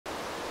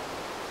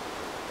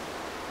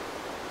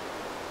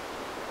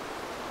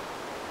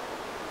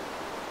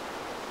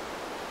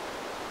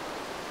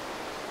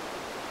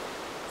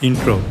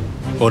Intro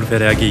ওরফে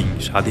ragging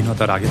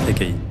স্বাধীনতার আগে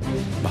থেকেই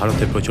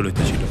ভারতে প্রচলিত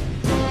ছিল।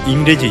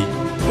 ইংরেজি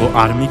ও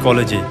আর্মি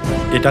কলেজে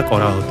এটা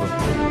করা হতো।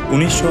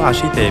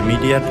 1980-তে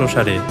মিডিয়ার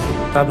প্রসারে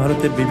তা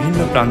ভারতের বিভিন্ন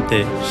প্রান্তে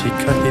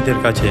শিক্ষার্থীদের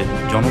কাছে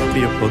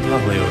জনপ্রিয় প্রথা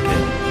হয়ে ওঠে।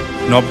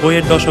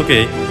 90-এর দশকে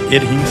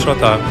এর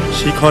হিংস্রতা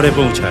শিখরে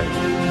পৌঁছায়।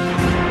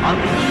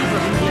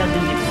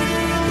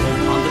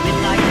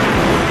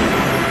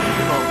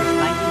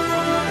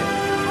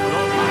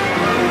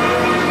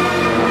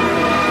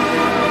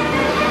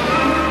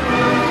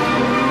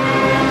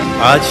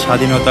 আজ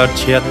স্বাধীনতার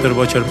 76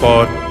 বছর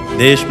পর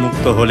দেশ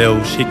মুক্ত হলেও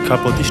শিক্ষা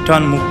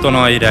প্রতিষ্ঠান মুক্ত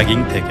নয় র্যাগিং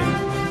থেকে।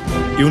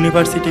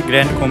 ইউনিভার্সিটি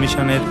গ্র্যান্ড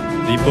কমিশনের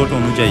রিপোর্ট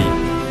অনুযায়ী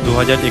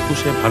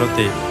 2021-এ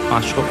ভারতে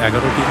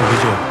 511টি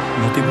অভিযোগ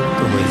নথিভুক্ত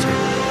হয়েছে।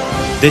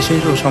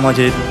 দেশের ও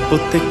সমাজের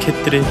প্রত্যেক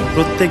ক্ষেত্রে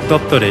প্রত্যেক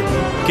দপ্তরে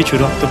কিছু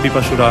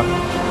রক্তপিপাসুরা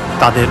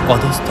তাদের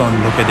অধস্তন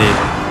লোকেদের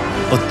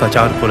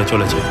অত্যাচার করে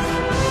চলেছে।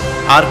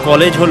 আর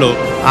কলেজ হলো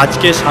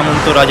আজকে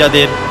সামন্ত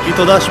রাজাদের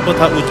কৃতদাস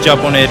প্রথা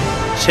উদযাপনের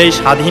সেই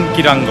স্বাধীন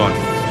ক্রীড়াঙ্গন।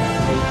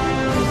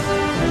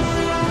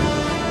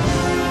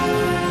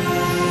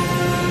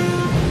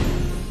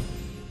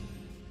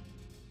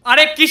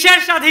 আরে কিসের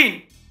স্বাধীন?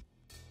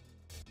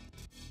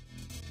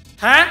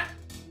 হ্যাঁ,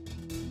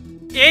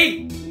 এই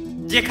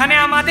যেখানে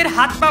আমাদের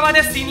হাত পা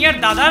বাঁধে সিনিয়র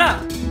দাদারা,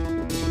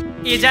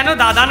 এ যেন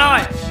দাদা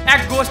নয়,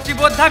 এক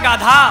গোষ্ঠীবোদ্ধা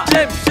গাধা।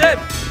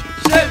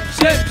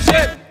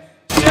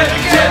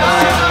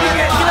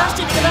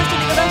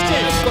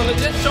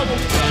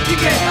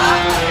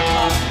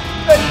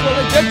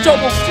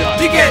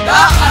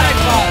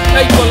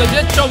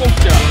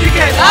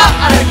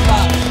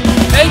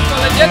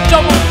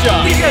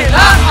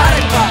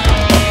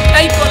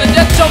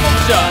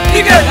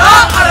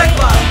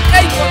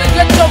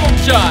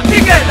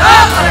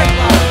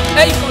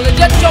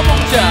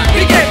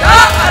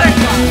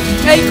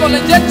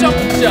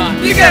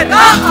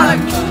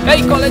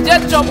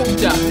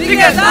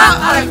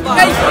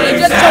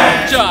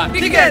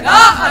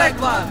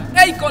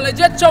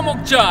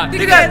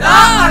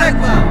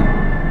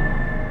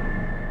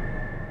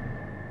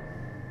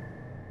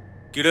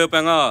 কিরে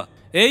পেঙ্গা?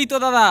 এই তো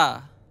দাদা।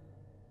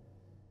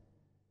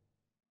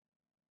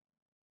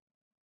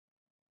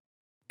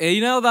 এই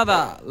নাও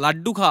দাদা,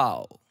 লাড্ডু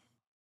খাও।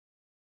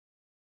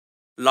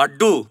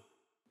 লাড্ডু?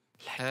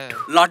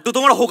 লাড্ডু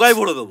তোমার হোগায়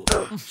ভরে দেবো,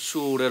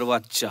 শুয়োরের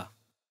বাচ্চা।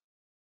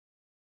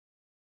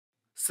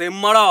 সেম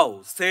মারাও,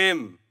 সেম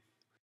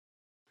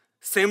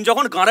সেম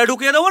যখন গাঁড়ে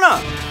ঢুকিয়ে দেবো না,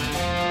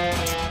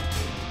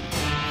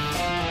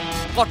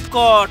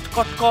 কটকট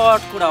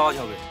কটকট করে আওয়াজ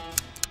হবে।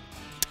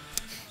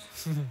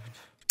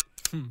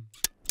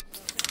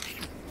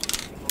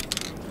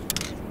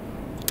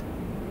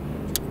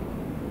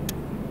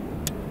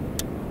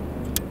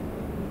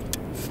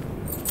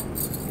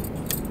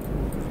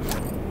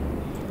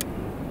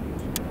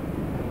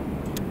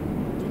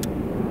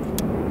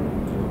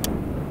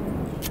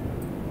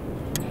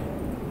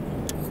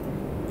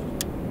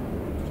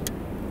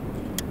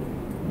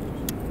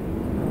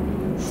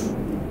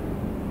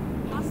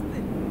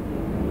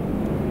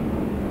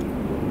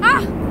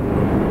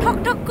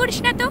 করিস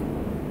না তো,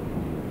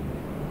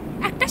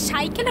 একটা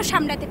সাইকেলও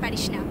সামলাতে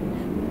পারিস না।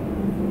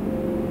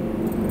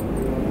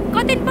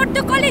 কদিন পর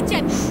তো কলেজ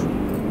যাবি,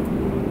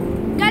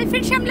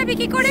 গার্লফ্রেন্ড সামলাবি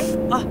কি করে?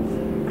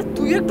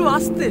 তুই একটু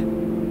আস্তে,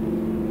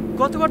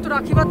 গতবার তো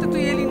রাখি বাঁধতে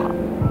তুই এলি না।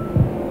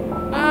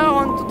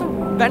 অন্তত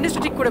ব্যান্ডেজটা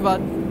ঠিক করে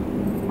বাঁধ।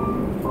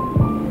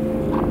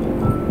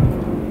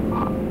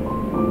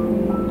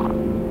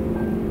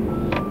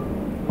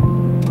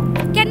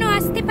 কেন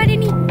আসতে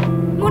পারিনি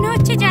মনে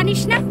হচ্ছে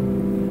জানিস না?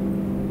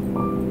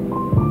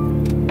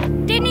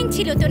 ট্রেনিং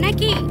ছিল তো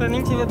নাকি?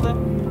 ট্রেনিং ছিল তো।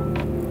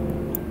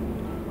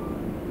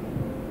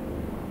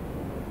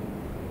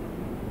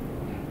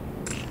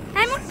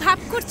 এমন ভাব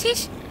করছিস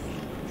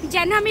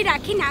যেন আমি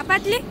রাখি না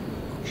বাঁধলে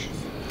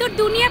তোর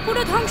দুনিয়া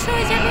পুরো ধ্বংস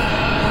হয়ে যাবে।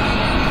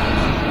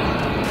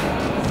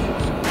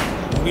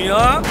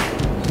 দুনিয়া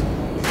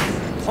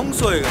ধ্বংস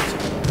হয়ে গেছে,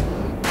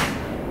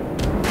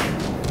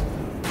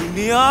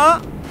 দুনিয়া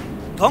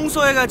ধ্বংস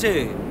হয়ে গেছে।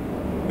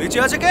 বেঁচে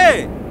আছে কে?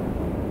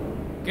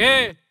 কে?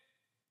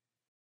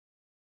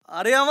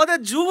 আরে আমাদের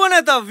যুব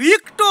নেতা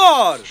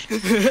ভিক্টর।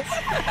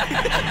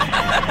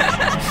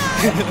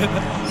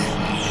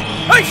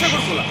 এই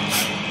সাগরকোলা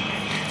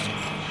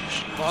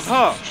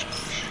কথা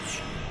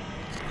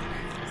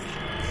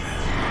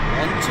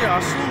মঞ্চে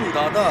আসুন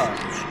দাদা।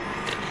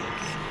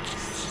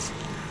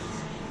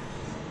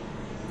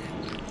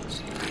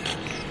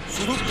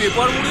 শুধু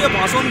পেপার মুড়িয়ে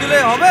ভাষণ দিলে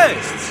হবে?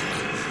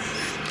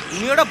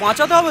 দুনিয়াটা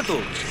বাঁচাতে হবে তো।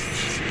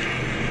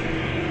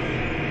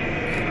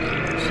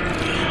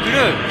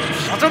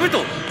 বাঁচাবি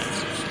তো?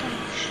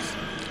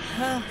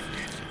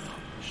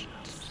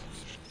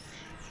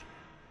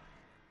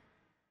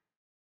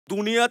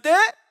 দুনিয়াতে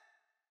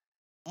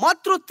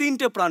মাত্র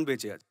 3টে প্রাণ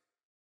বেঁচে আছে,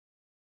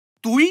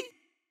 তুই,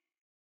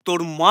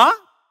 তোর মা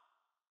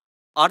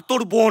আর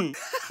তোর বোন।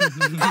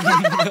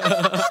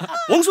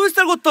 বংশ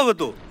বিস্তার করতে হবে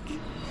তো।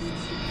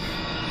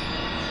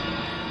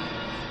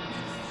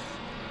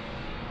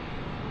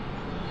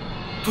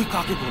 তুই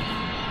কাকে করবি?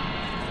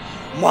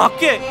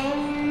 মাকে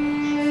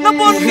না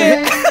বোনকে?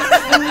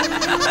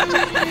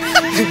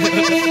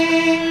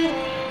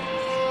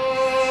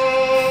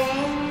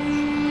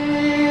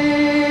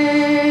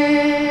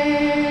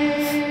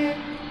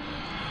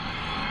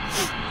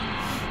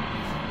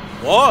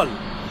 বল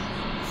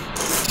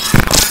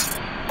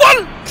বল।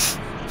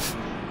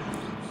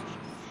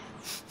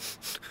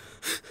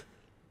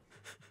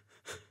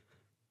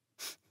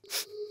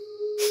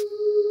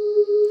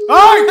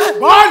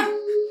 বল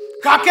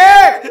কাকে?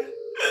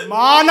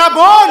 মা না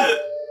বোন?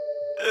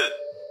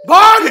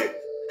 বল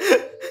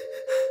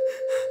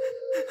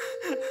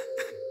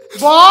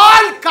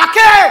বল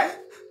কাকে?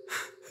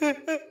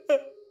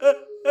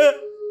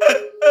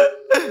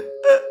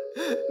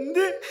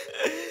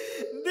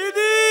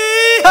 দিদি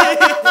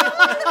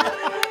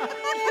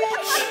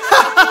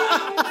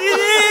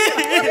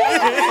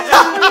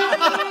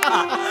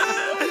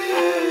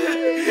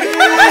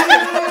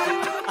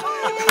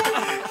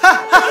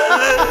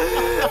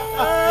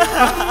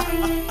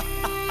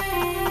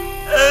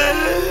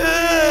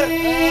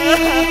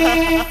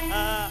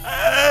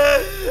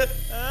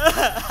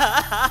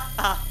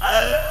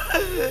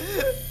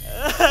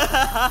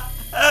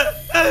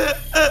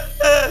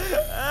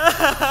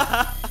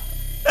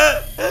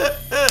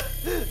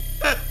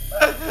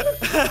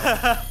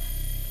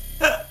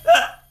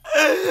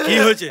কি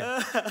হয়েছে?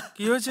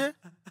 কি হয়েছে?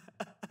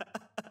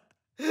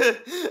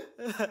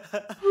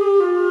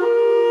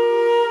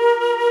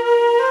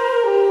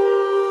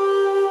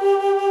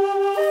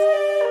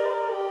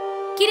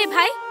 কিরে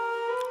ভাই,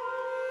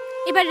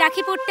 এবার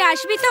রাখি পড়তে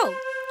আসবি তো?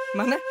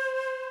 মানে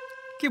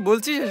কি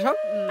বলছিস এসব?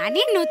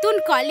 মানে নতুন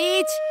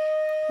কলেজ,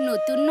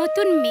 নতুন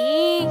নতুন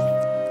মেয়ে,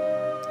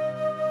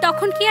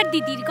 তখন কি আর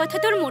দিদির কথা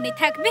তোর মনে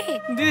থাকবে?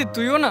 দিদি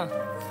তুইও না,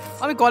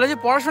 আমি কলেজে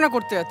পড়াশোনা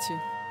করতে যাচ্ছি,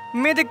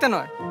 মেয়ে দেখতে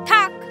নয়।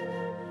 থাক।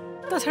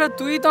 তাছাড়া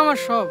তুই তো আমার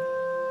সব।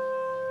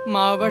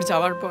 মা বাবার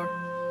যাওয়ার পর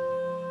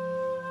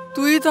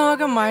তুই তো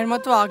আমাকে মায়ের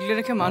মতো আগলে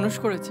রেখে মানুষ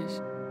করেছিস।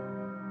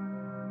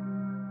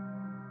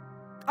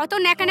 অত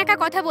ন্যাকা ন্যাকা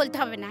কথা বলতে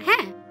হবে না,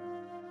 হ্যাঁ?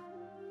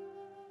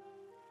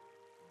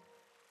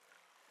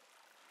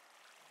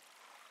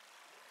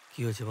 কি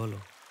হয়েছে বলো?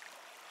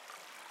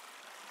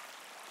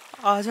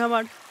 আজ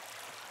আমার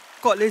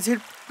কলেজের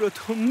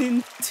প্রথম দিন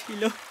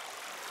ছিল।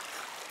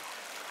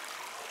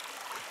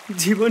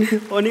 জীবনে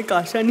অনেক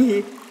আশা নিয়ে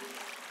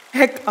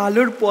এক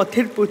আলোর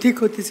পথের পথিক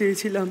হতে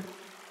চেয়েছিলাম।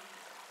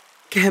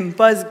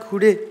 ক্যাম্পাস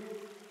ঘুরে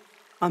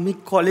আমি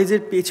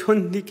কলেজের পেছন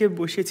দিকে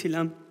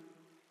বসেছিলাম।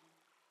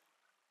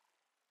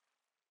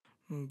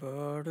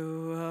 বড়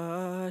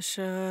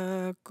আশা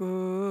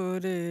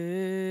করে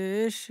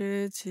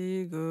এসেছি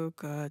গো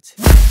কাছে।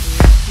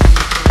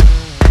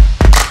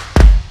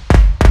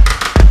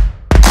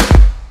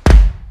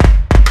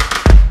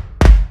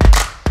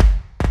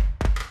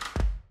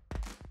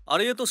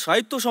 আরে এ তো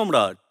সাহিত্য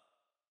সম্রাট,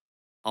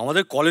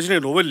 আমাদের কলেজ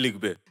নিয়ে নোবেল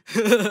লিখবে।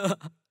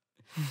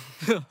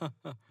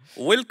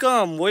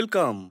 Welcome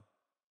welcome.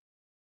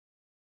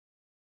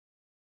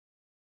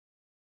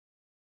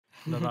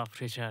 দাদা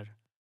ফ্রেশার।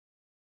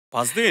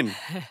 5 দিন?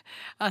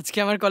 আজকে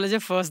আমার কলেজে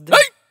ফার্স্ট ডে।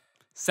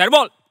 স্যার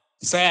বল।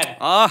 স্যার।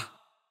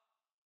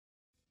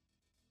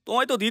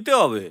 তোমায় তো দিতে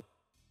হবে।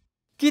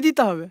 কি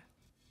দিতে হবে?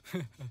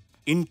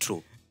 ইন্ট্রো।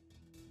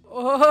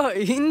 ও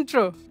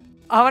ইন্ট্রো।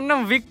 আমার নাম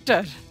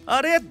ভিক্টর।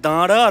 আরে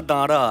দাঁড়া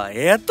দাঁড়া,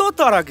 এত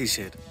তারা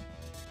কিসের?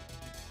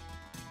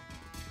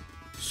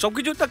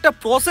 সবকিছু তো একটা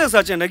প্রসেস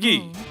আছে নাকি?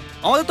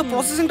 আমাদের তো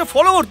প্রসেসিংটা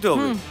ফলো করতে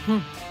হবে।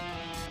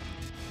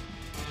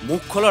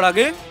 মুখ খোলার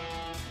আগে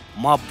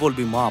মাপ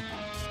বলবি, মাপ।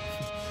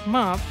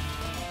 মাপ?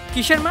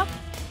 কিসের মাপ?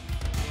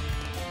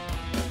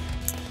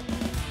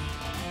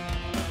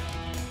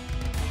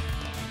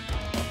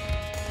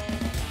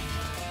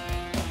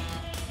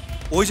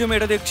 ওই যে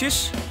মেয়েটা দেখছিস,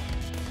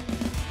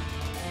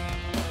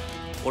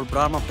 ওর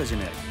ব্রার মাপটা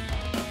জেনে আয়।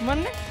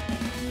 মানে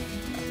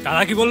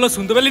কারা কি বললো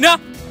শুনতে পেলি না?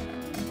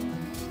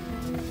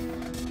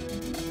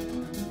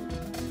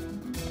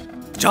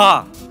 যা।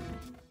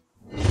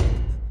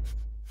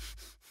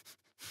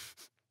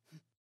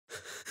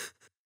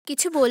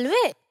 কিছু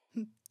বলবে?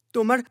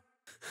 তোমার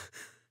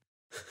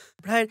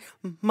ব্রায়ের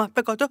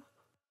মাপটা কত?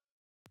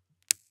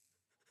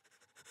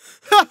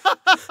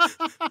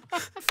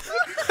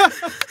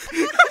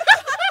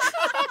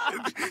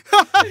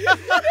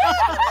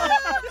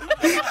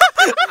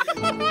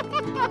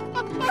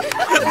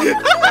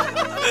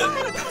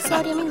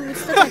 সরি, আমি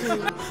বুঝতে পারিনি।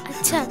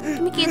 আচ্ছা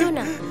তুমি কেঁদো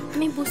না,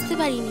 আমি বুঝতে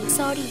পারিনি।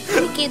 সরি,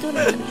 তুমি কেঁদো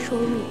না। আমি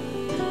সৌমি।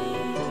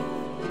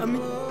 আমি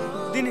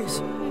দিনেশ।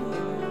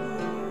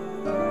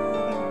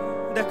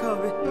 দেখা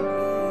হবে।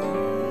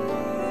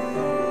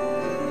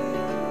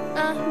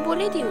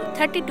 বলে দিও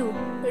 32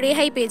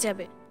 রেহাই পেয়ে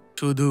যাবে।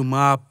 শুধু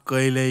মাপ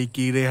কইলেই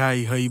কি রেহাই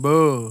হইব?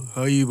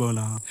 হইব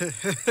না।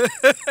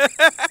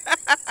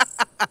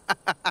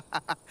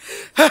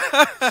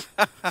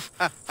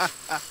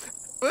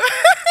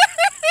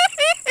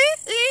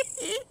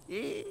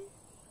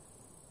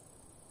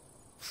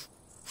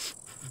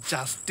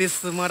 জাস্টিস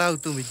মারাও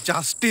তুমি,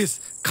 জাস্টিস।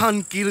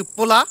 খানকির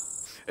পোলা,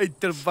 এই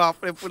তোর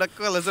বাপরে পুরা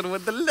কলেজের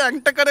মধ্যে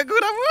ল্যাংটা করে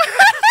ঘুরাবো।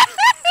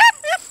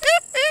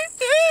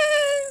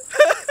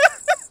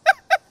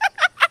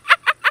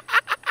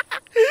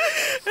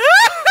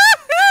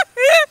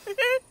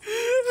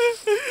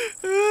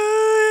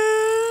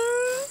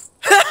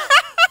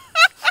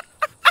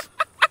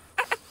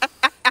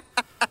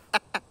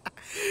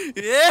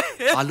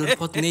 আলোর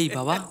পথ নেই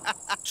বাবা,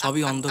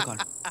 সবই অন্ধকার।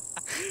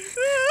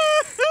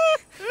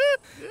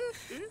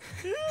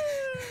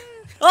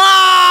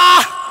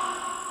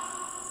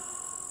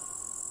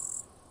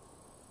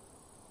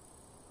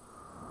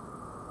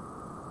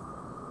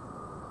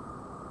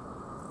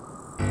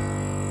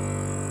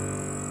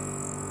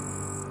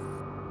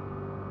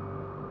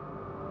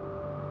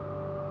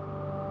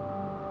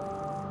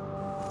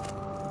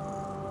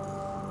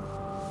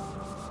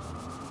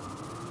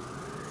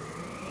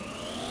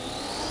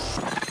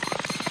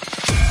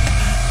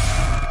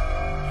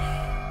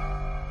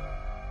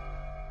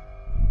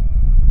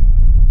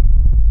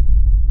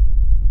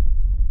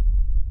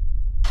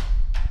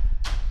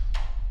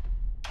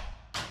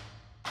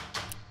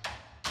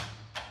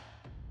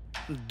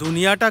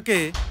 দুনিয়াটাকে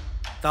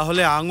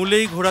তাহলে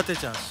আঙুলেই ঘোরাতে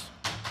চাস?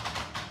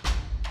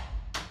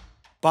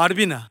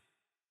 পারবি না,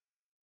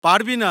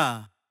 পারবি না,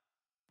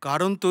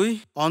 কারণ তুই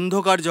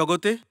অন্ধকার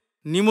জগতে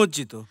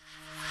নিমজ্জিত।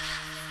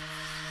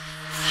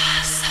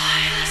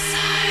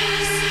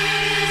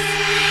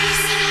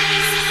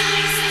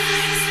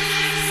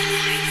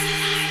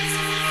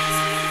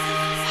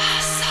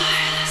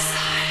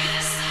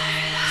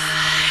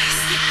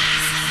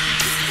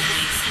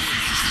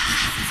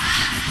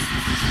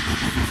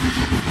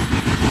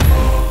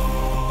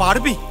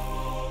 পারবি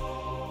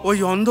ওই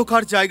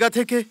অন্ধকার জায়গা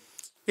থেকে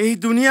এই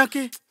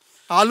দুনিয়াকে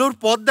আলোর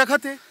পথ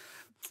দেখাতে?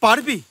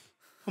 পারবি?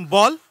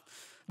 বল।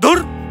 ধুর,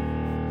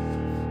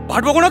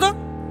 পারবো না তো?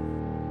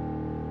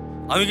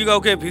 আমি কি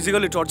কাউকে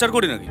ফিজিক্যালি টর্চার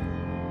করি নাকি?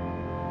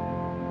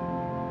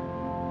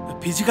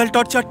 ফিজিক্যাল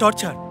টর্চার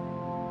টর্চার,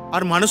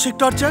 আর মানসিক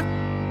টর্চার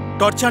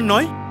টর্চার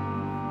নয়।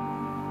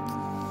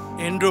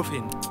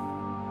 এন্ডোরফিন,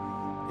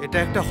 এটা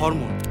একটা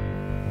হরমোন।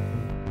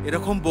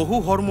 এরকম বহু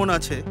হরমোন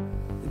আছে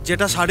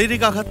যেটা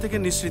শারীরিক আঘাত থেকে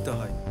নিঃসৃত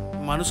হয়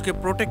মানুষকে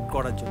প্রোটেক্ট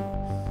করার জন্য,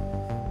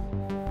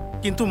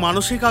 কিন্তু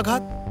মানসিক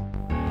আঘাত,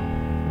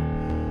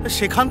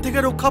 সেখান থেকে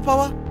রক্ষা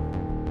পাওয়া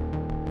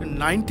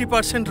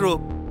 90% রোগ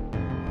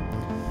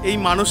এই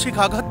মানসিক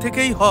আঘাত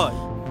থেকেই হয়।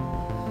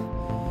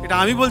 এটা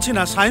আমি বলছি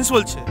না, সায়েন্স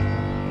বলছে।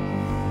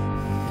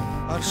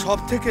 আর সব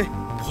থেকে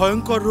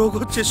ভয়ঙ্কর রোগ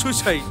হচ্ছে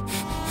সুইসাইড।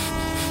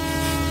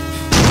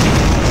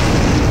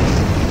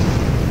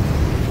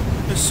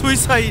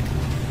 সুইসাইড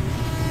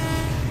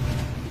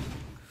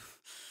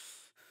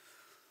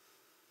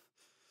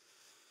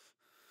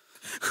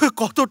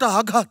কতটা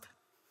আঘাত,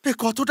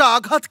 কতটা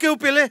আঘাত কেউ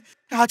পেলে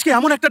আজকে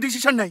এমন একটা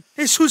ডিসিশন নেয়,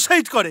 এই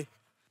সুইসাইড করে।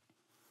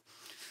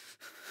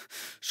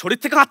 শরীর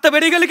থেকে আত্মা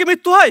বেরিয়ে গেলে কি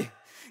মৃত্যু হয়?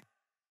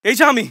 এই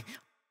যে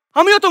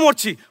আমিও তো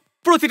মরছি,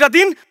 প্রতিটা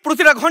দিন,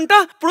 প্রতিটা ঘন্টা,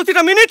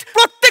 প্রতিটা মিনিট,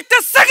 প্রত্যেকটা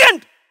সেকেন্ড।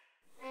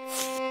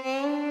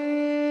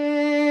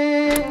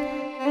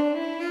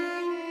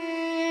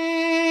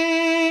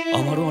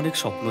 আমারও অনেক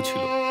স্বপ্ন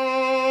ছিল,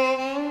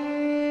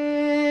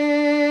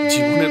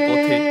 জীবনের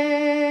পথে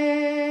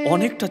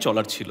অনেকটা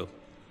চলার ছিল,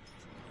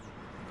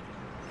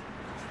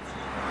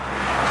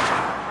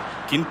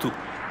 কিন্তু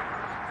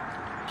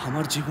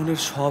আমার জীবনের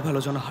সব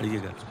আলোচনা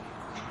হারিয়ে গেল।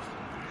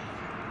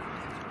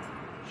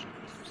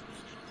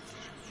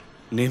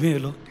 নেমে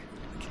এলো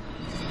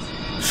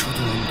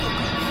শুধু অন্ধকার।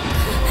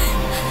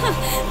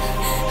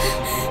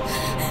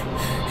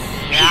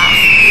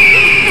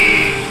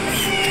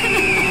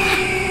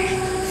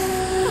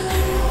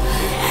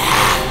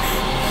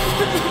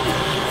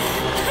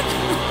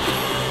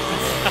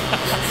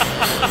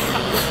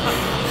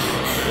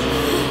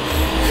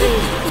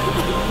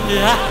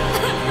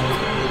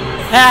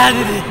 হ্যাঁ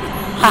দিদি,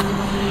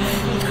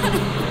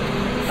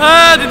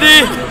 হ্যাঁ দিদি।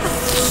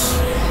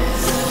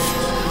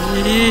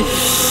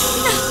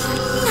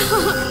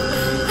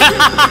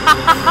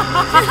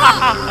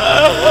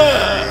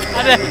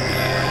 আরে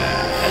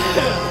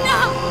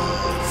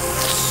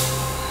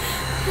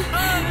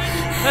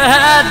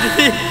হ্যাঁ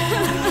দিদি।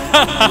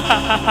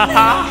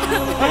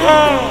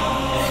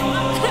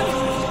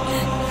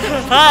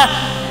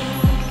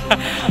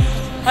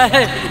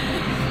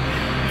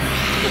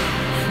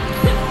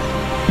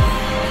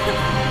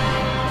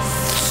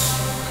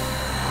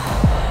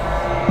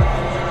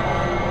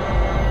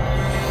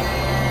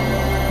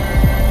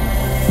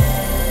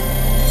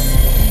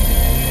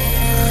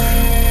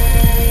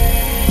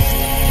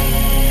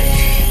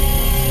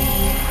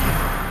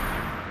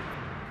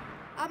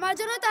 আমার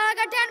জন্য তারা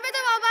কাঠি আনবে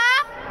তো বাবা?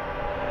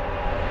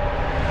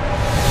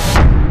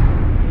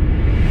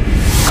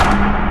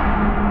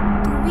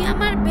 তুমি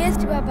আমার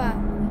বেস্ট বাবা।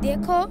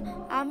 দেখো,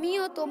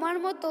 আমিও তোমার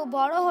মতো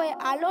বড় হয়ে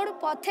আলোর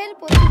পথের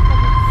প্রতীক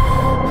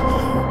হব।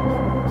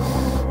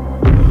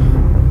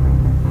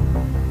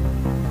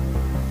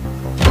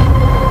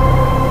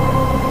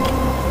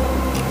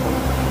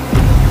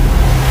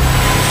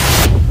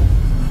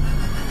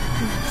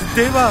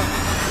 দেবা,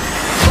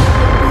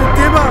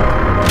 দেবা,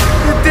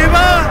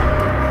 দেবা,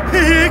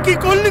 কি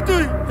করলি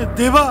তুই?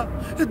 দেবা,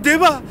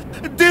 দেবা,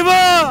 দেবা,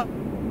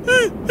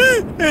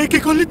 কি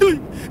করলি তুই?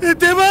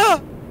 দেবা,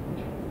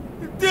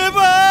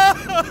 দেবা।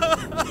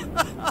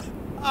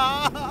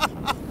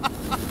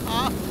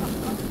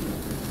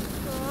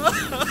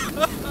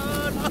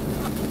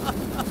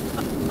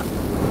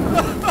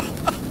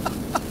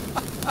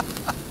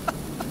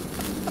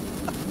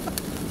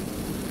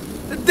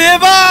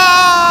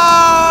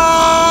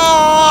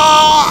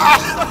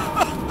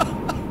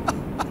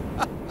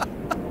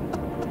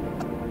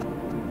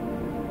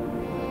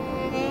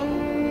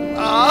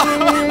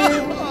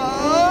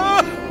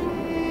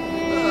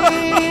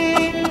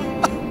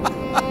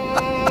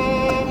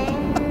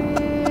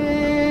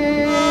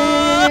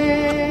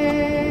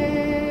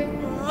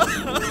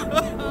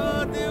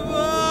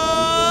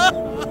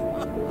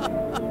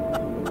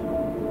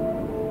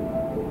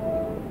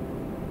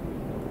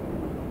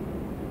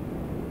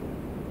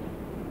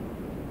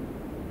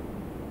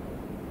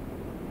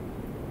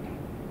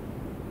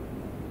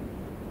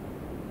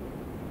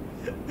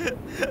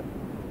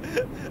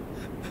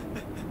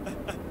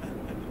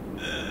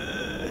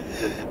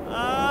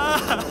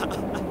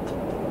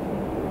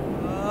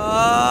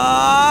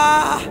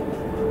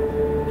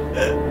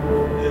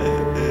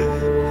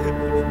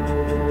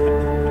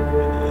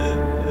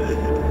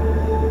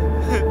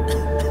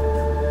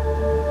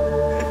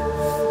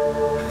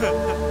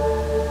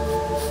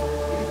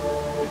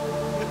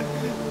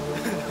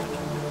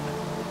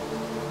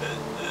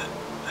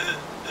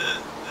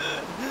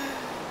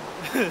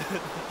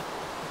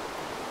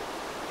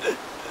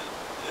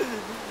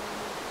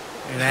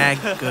 রাগ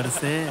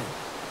করছে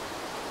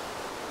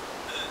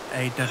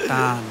এইটা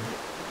টান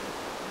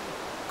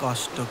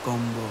কষ্ট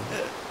কমব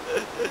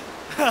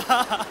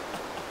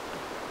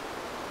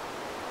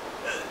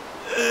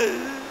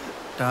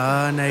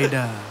টান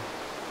এইটা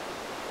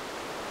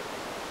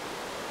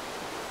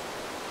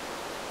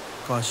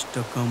কষ্ট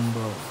কমব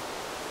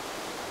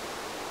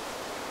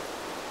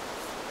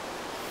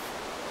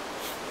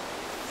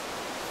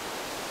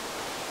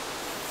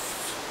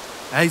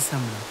এই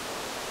সামনে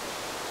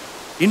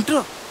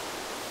ইন্ট্রো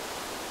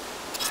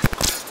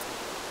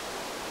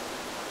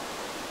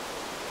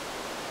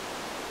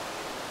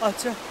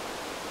আচ্ছা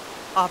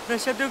আপনার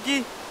সাথেও কি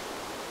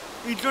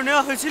ইন্ট্রো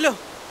নেওয়া হয়েছিল?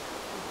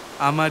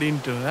 আমার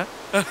ইন্ট্রো হ্যাঁ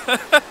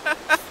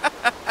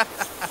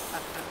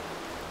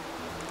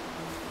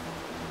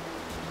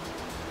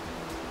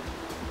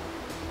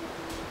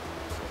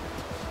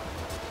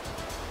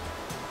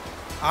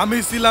আমি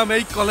ছিলাম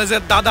এই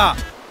কলেজের দাদা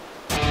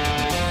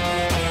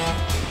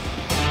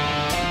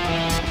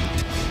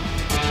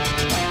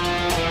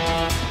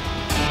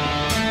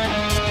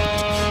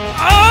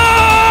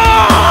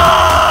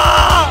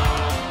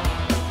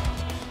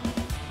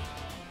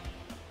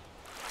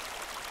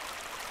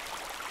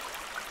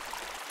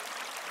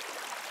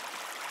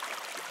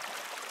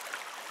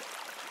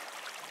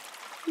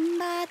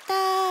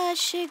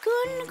বাতাস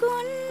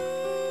গুনগুন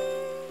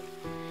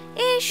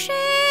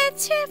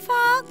এসেছে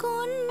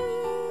ফাগুন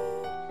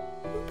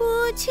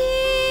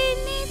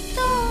বুঝিনি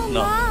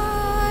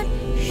তোমার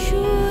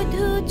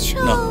শুধু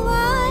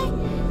ছোঁয়ায়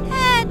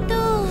এত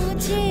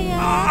যে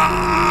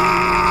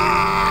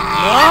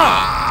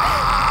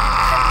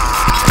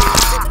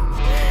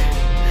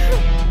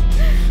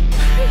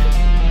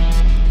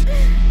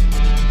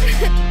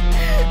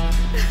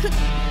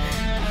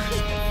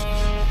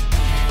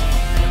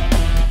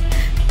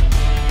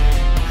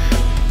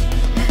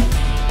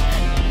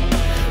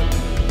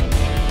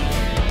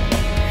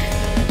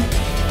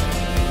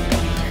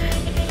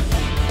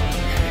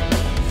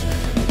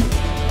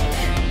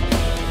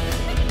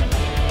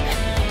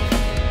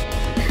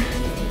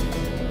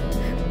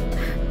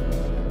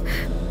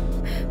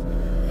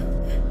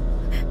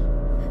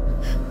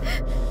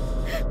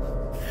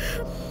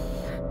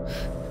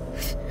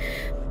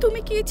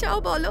তুমি কি চাও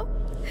বলো?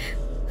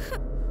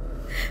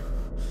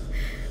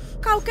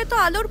 কাউকে তো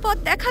আলোর পথ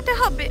দেখাতে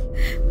হবে,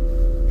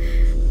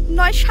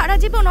 নয় সারা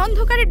জীবন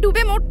অন্ধকারে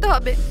ডুবে মরতে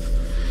হবে।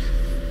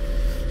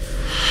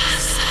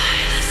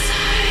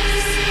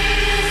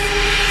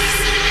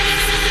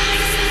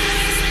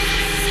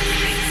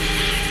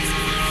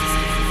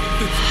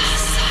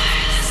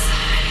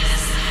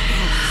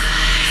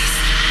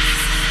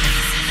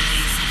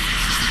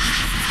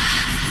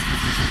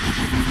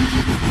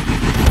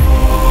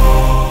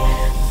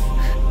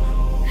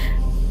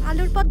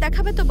 আলোর পথ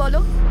দেখাবে তো বলো,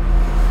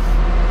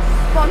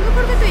 বন্ধ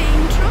করবে তো এই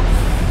ইন্ট্রো?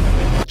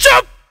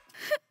 চুপ!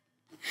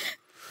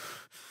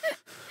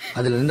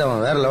 அதுல இருந்து அவன்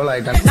வேற லெவல்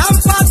ஆயிட்டான்.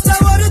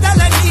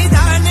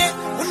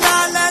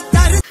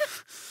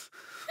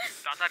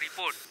 দাদা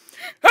রিপোর্ট।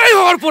 এই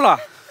ওর পোলা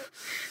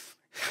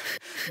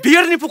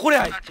বিয়ার নিপু করে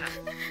আয়।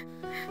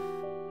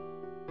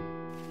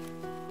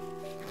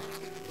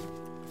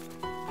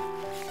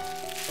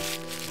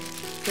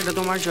 এটা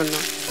তোমার জন্য।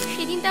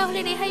 সেদিন তাহলে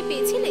রেহাই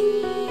পেয়েছিলে?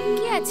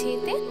 কি আছে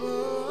এতে?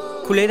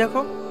 খুলেই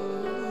দেখো।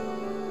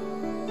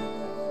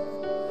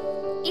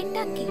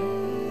 এটা কি?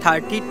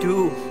 32।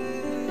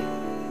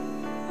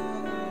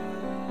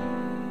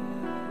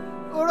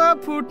 ওরা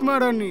ফুট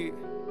মারানি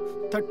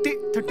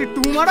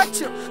 32 মারাচ্ছ?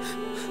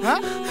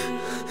 হ্যাঁ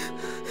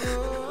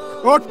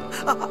ওঠ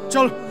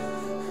চল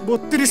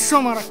 3200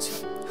 মারাচ্ছি।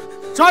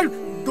 চল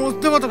ডোজ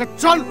দেবো তোকে,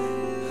 চল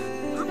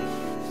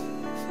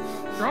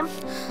চল।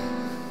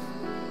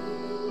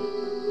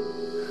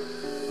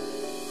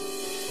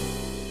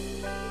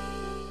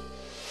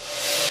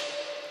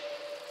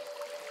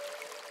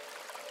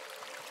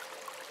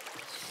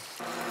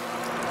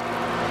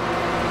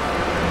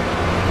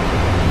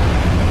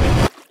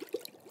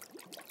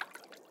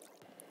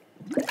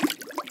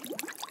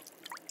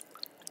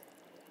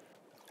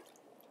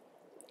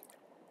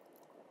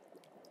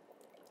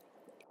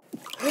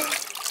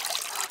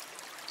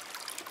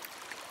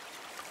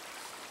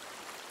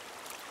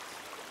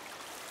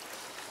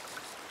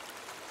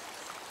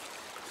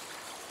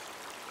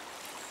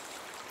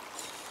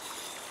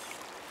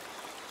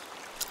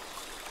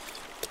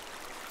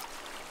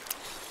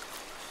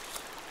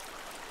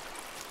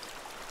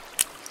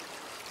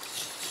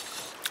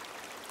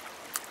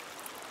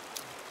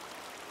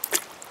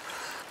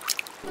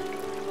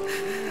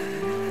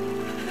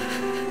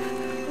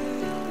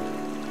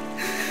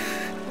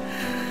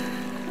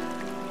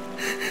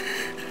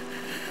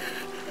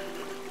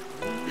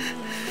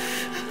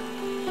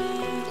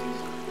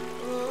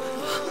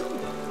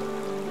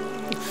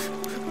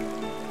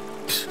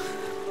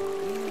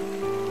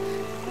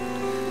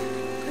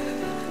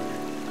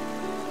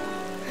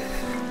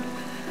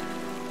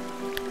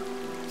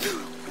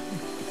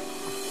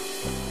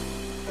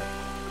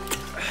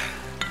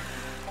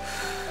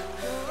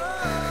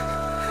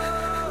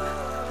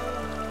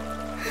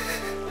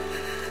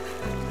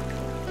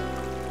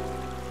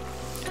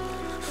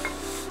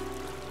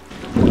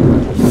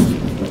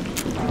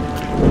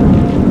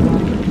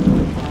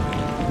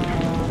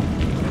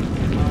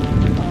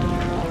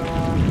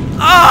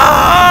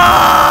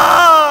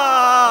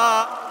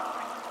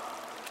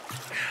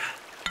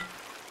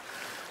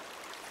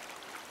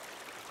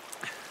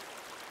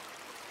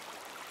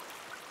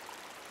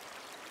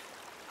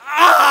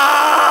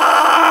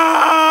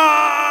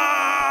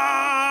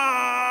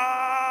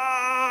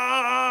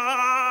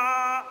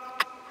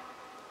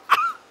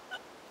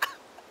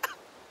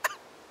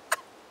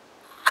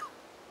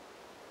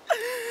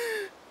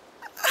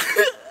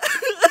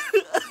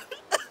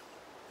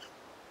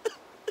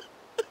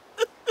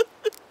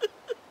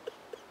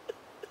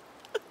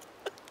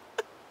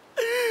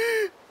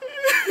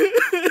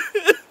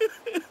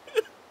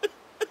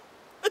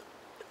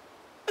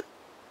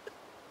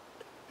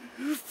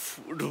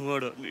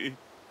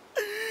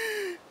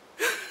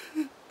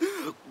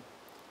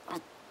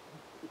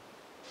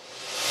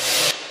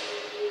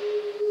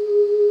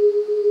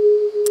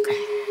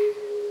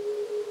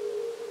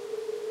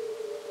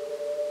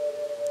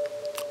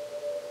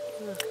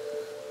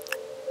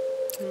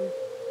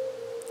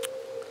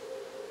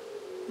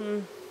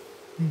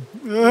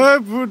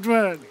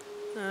 ফুটমারানি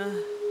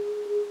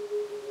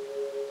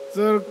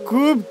তোর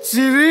খুব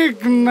চিরিক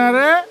না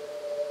রে?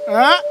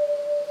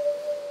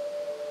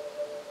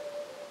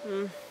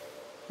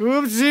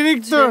 খুব চিরিক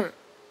তোর?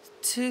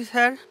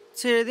 স্যার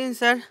ছেড়ে দিন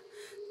স্যার,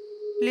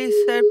 প্লিজ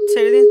স্যার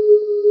ছেড়ে দিন,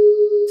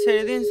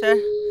 ছেড়ে দিন স্যার।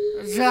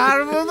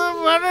 ছাড়বো তো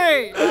মানে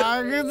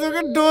আগে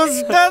তোকে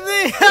ডোজটা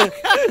দি।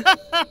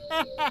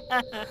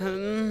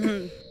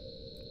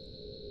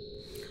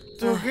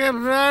 তোকে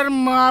প্রায়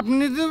মাপ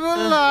নিতে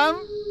বললাম,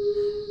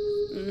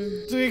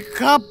 তুই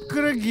খাপ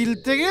করে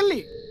গিলতে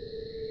গেলি।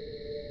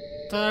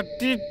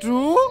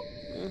 32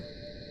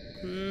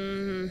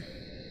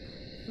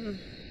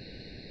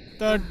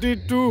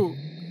 32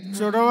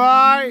 ছোট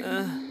ভাই।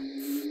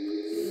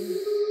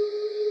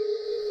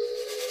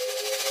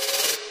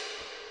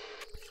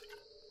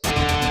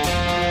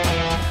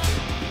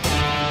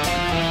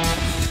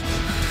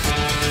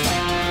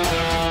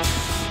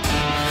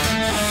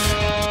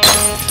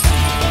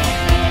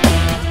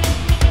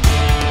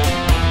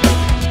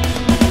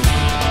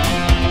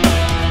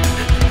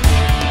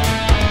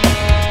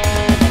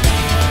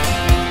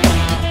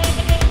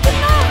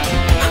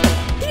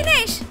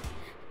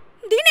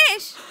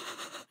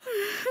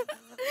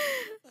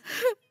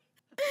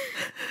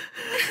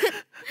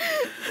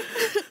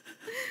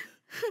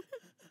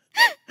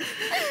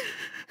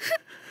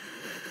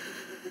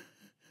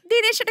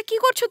 সেটা কি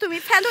করছো তুমি?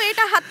 ফেলো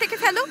এটা হাত থেকে,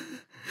 ফেলো।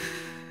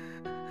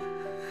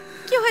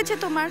 কি হয়েছে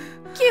তোমার?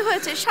 কি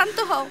হয়েছে? শান্ত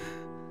হও,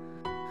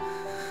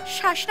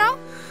 শ্বাস নাও,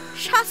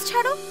 শ্বাস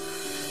ছাড়ো।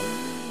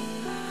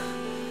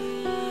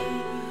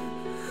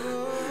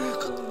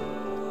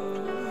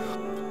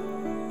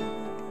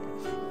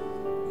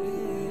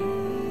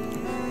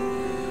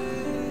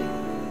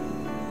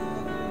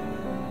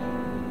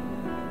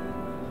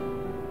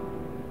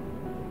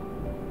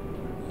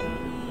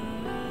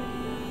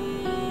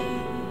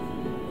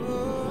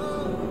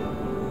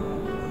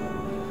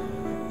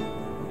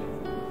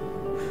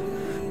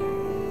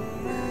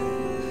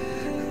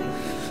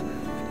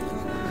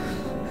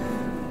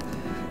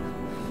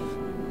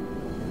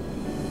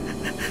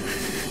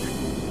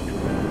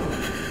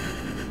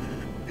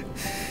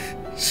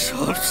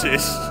 সব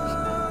শেষ,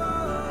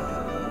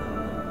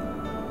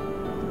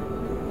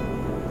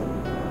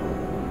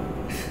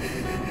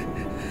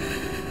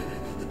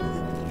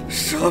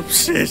 সব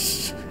শেষ।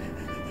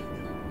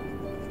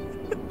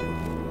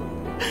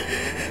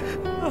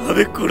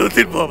 আমি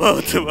কোনোদিন বাবা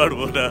হতে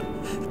পারবো না,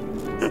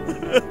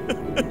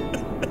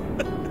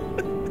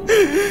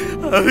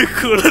 আমি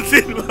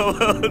কোনোদিন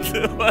বাবা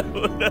হতে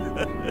পারবো না।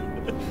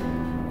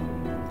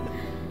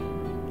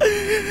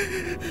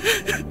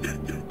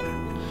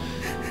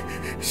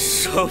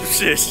 সব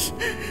শেষ।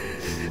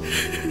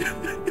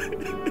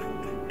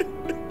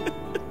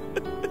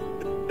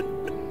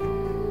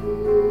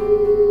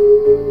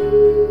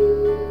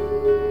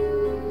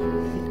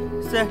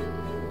 স্যার,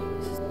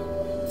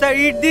 স্যার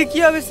ইট দিয়ে কি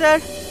হবে স্যার?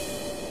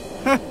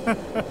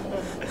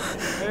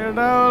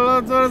 এটা হলো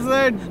তোর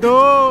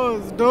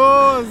ডোজ,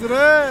 ডোজ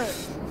রে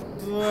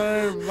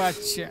তোর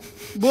বাচ্চা।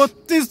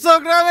 3200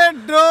 গ্রামের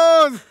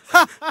ডোজ।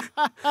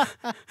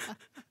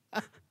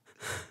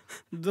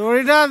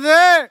 দড়িটা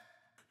দে।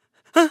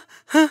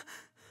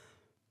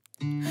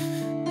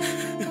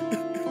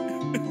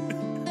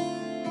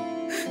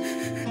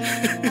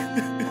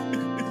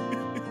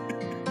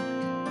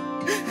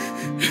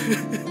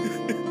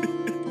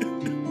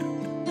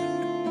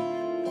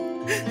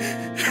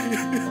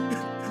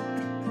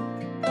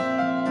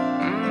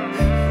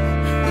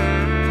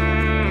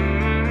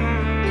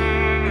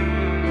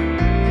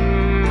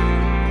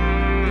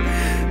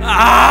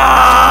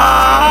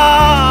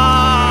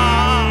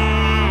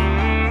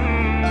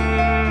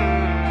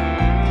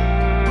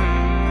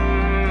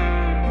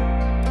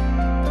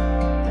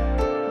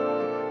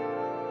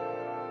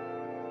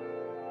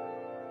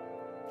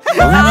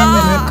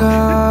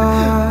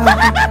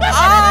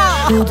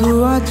 শুধু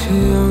আছে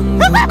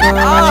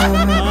অন্ধকার,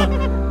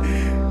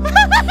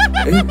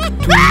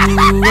 একটু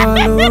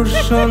আলোর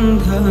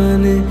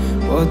সন্ধানে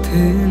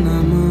পথে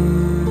নামা।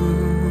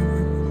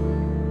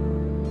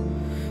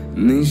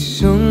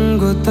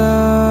 নিঃসঙ্গতা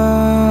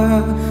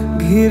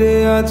ঘিরে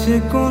আছে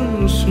কোন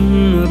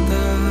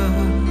শূন্যতা,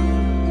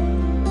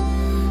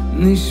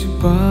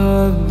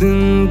 নিষ্পাপ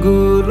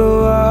দিনগুলো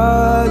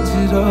আজ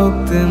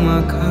রক্তে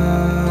মাখা।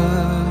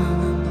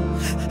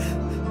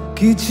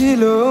 কি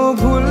ছিল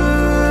ভুল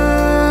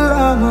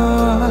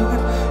আমার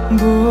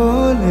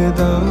বলে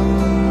দাও,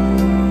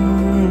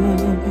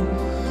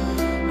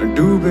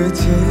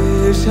 ডুবেছে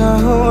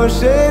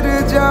সাহসের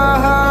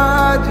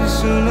জাহাজ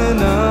শুনে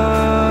না।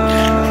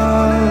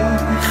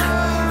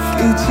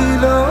 কি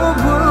ছিল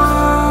ভুল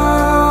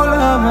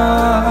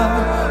আমার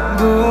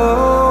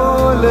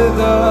বলে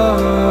দাও,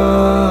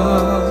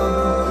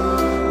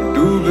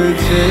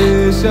 ডুবেছে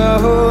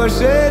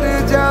সাহসের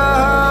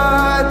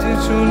জাহাজ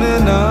শুনে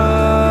না।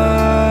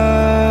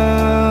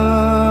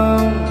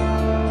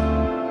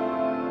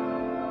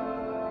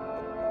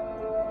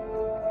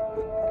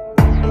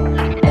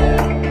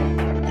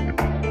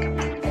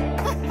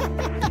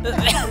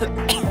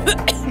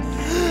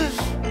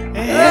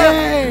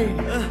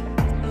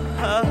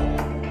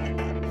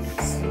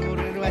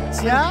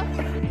 क्या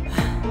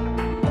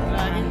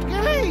रागिट के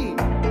नहीं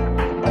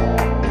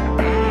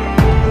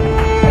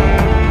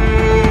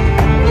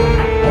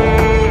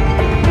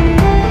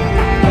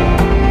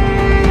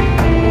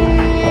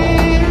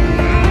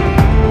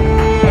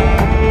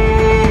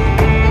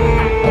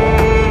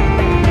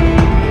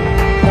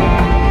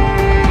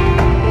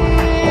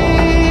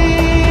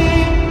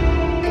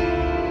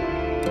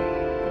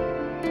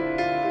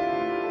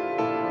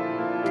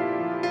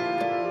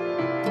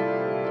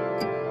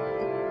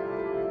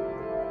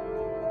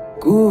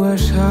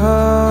কুয়াশা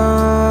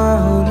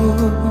হলো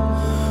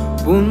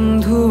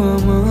বন্ধু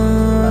আমার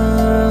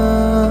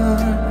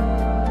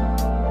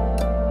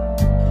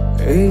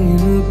এই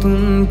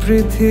নতুন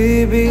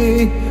পৃথিবী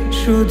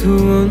শুধু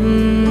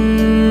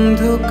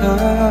অন্ধকার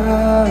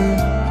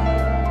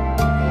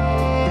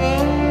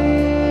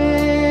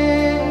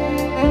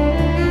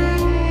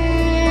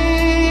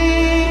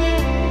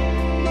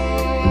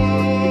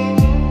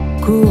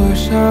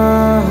কুয়াশা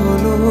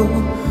হলো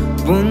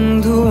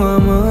বন্ধু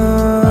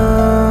আমার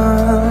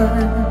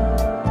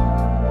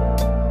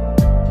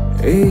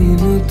এই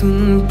নতুন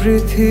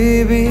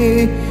পৃথিবী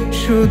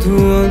শুধু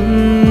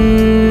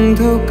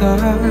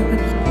অন্ধকার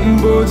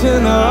বোঝে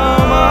না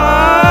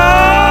আমার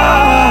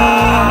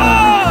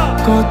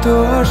কত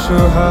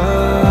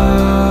অসহায়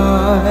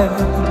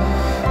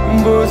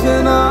বোঝে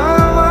না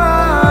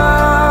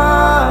আমার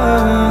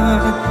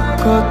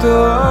কত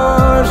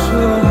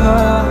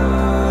অসহায়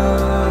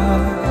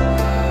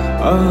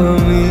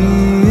আমি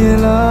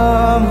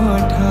এলাম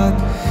হঠাৎ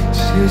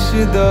শেষ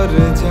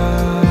দরজা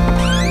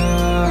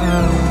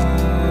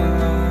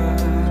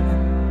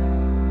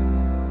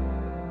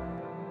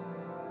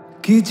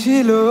কি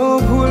ছিল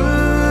ভুল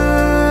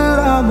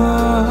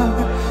আমার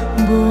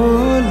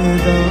বলে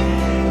দাও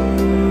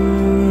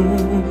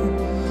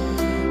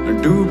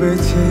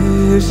ডুবেছে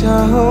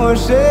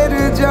সাহসের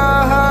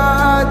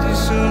জাহাজ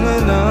শুনে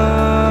না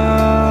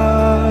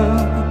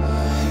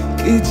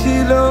কি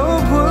ছিল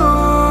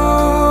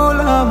ভুল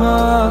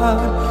আমার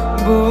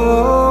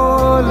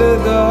বলে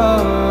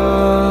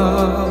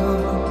দাও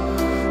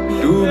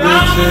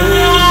ডুবেছে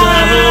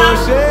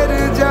সাহসের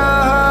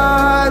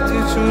জাহাজ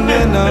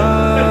শুনে না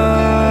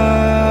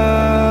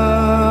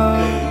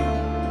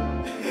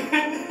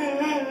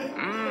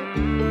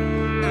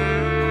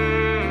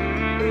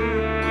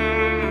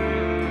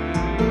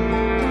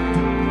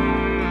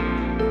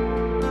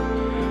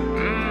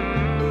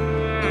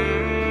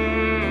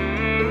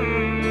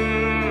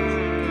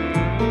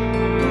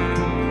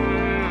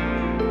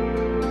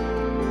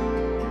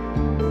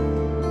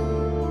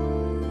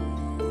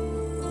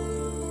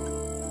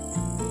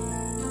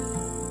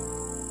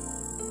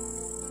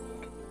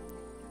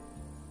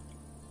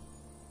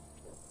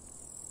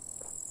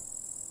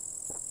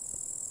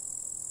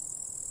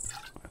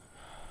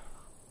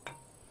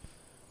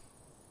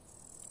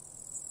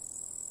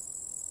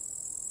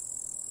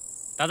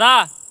দাদা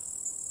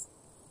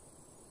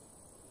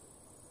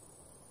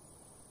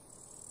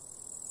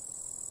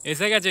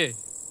এসে গেছে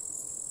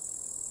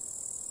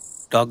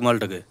ডাক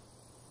মালটাকে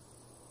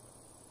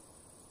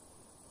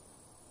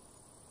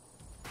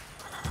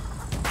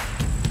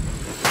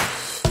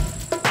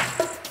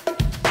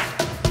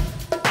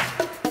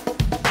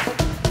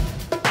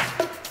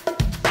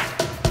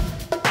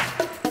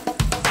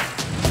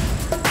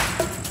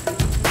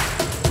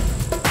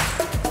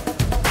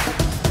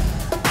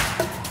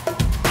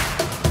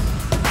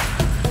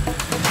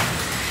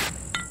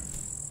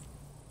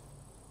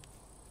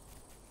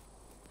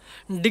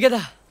ডিগে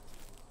দা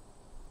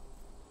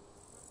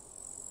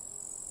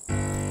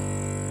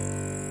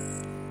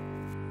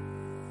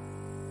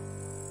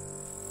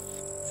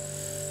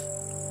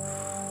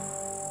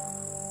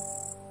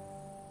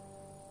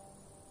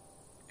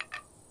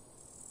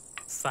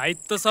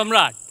সাহিত্য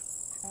সম্রাট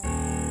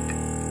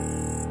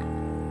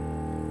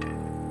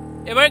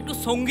এবার একটু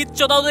সঙ্গীত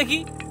চদাও দেখি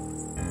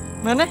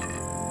মানে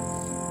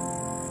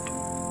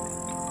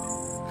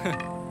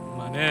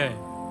মানে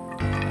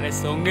আরে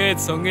সঙ্গীত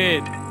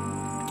সঙ্গীত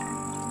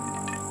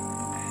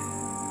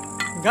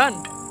গান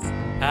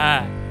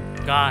হ্যাঁ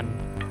গান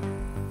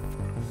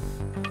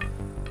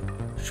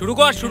শুরু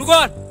কর শুরু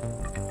কর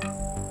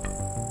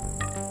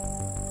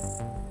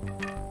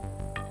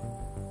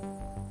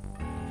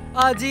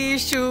আজি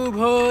শুভ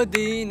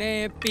দিনে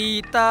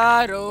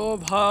পিতার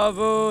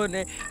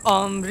ভবনে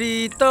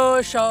অমৃত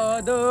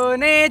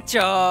সদনে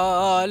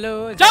চলো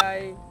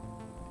যাই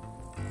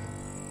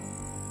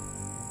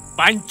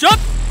পাঞ্চত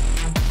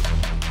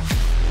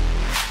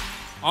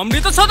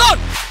অমৃত সদন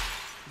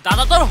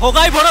দাদা তোর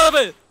হোগাই ভরে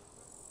দেবে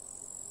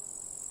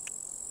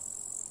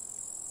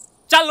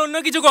চল অন্য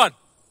কিছু কর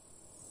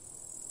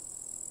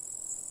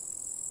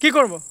কি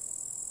করব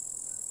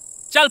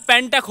চল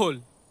প্যান্টটা খোল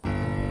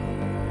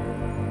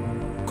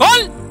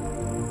খোল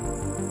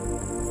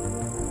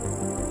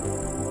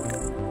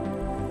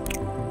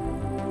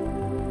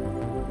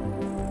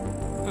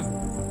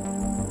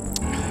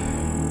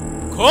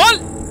খোল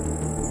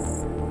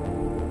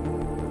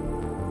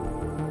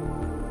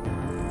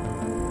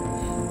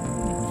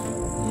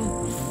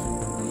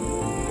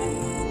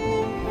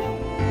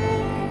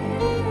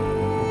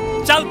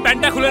चल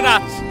पैंटा खुले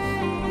नाच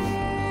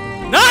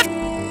नाच।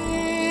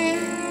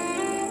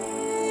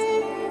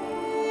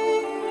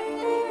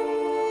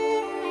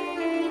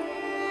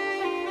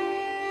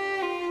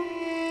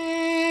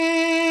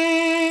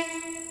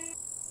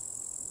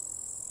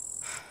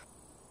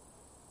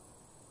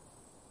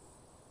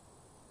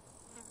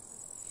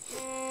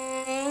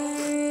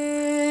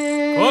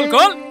 खोल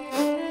खोल।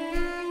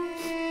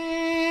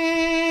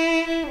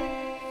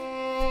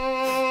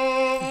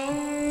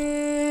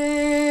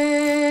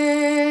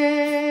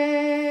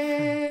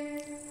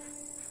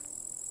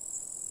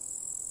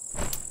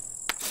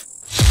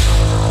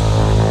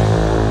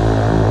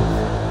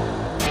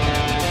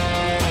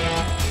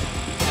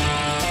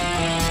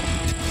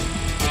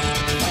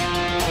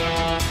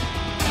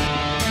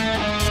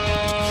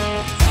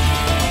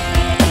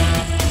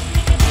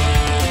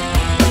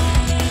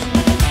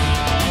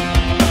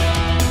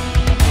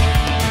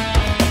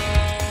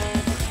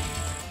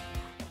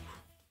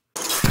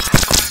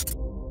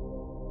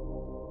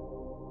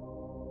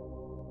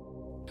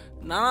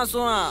 না না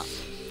সোনা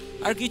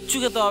আর কিচ্ছু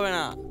খেতে হবে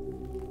না।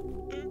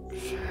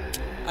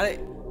 আরে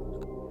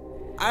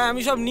আরে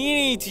আমি সব নিয়ে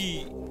নিয়েছি।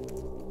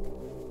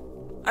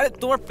 আরে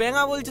তোমার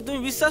পেঙা বলছে তুমি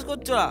বিশ্বাস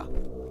করছো না?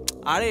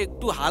 আরে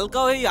একটু হালকা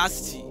হয়েই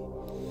আসছি,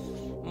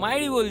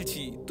 মাইরি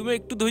বলছি তুমি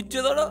একটু ধৈর্য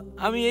ধরো,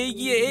 আমি এই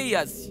গিয়ে এই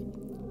আসছি।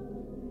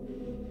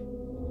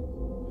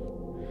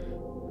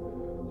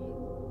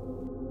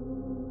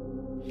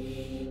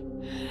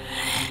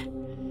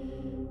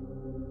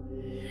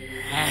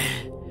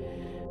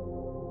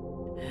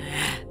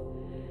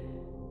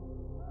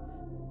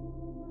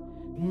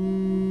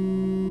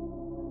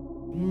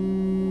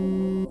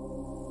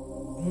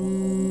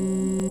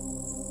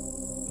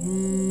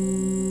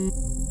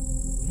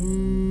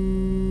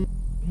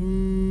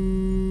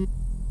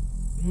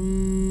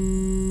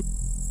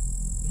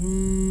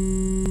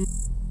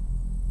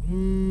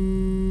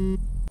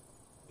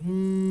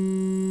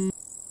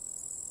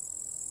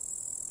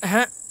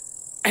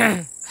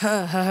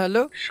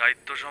 হ্যালো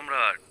সাহিত্য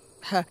সম্রাট।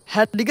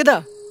 হ্যাঁ লিখে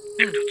দাও।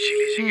 একটু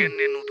চিলি চিকেন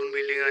নিয়ে নতুন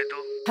বিল্ডিং আয় তো,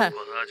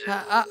 কথা আছে।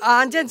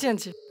 আনছি আনছি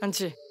আনছি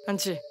আনছি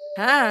আনছি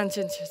হ্যাঁ আনছি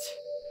আনছি আনছি।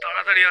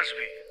 তাড়াতাড়ি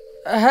আসবি।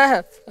 হ্যাঁ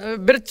হ্যাঁ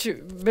বেরোচ্ছি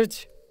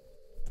বেরোচ্ছি।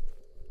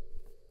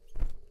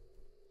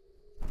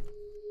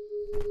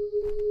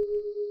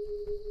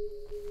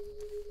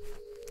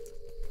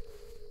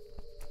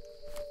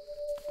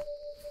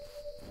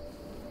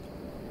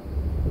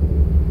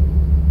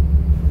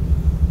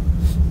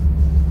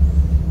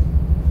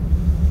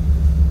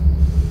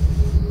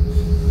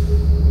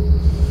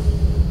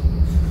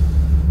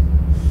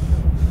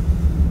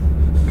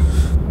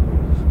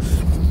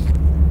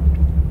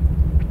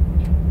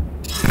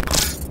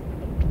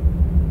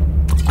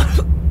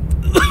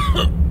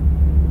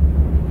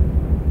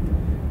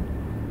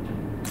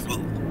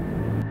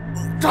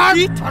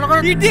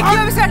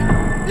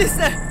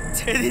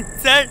 ছেড়ে দিন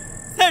স্যার,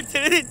 স্যার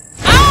ছেড়ে দিন।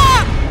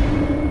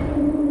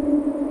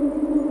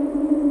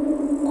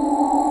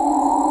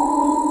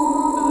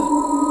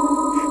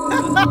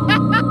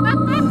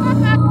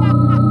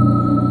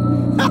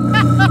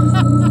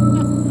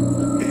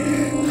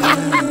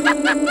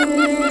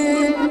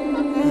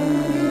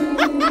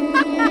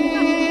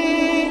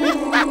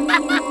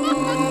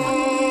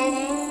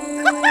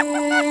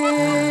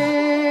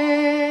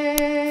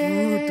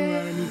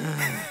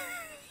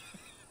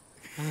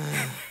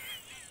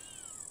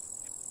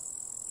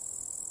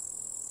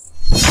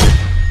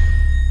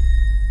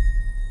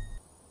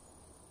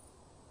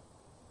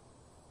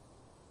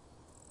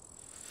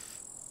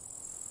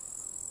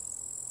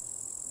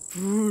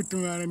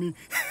 तुम्हारा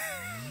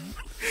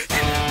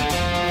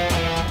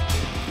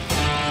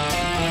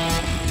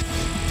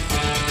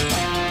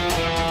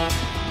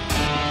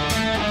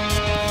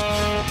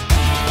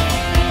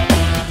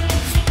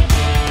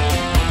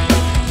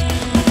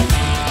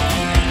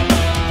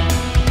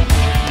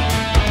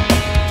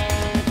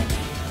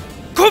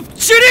খুব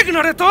চিরিক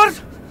না রে তোর।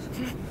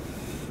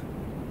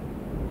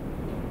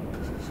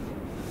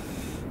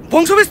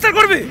 বংশ বিস্তার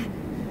করবি?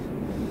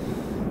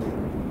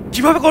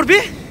 কিভাবে করবি?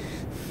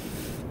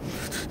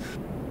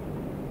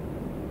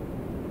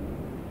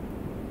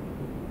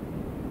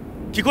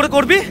 কি করে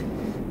করবি?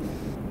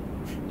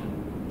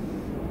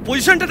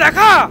 পজিশনটা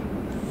দেখা।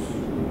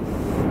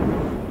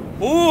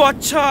 ও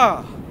আচ্ছা,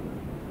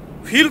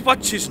 ফিল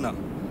পাচ্ছিস না।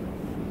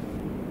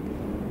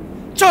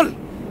 চল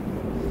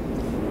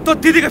তোর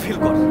দিদিকে ফিল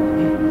কর,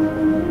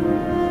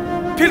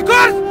 ফিল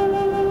কর,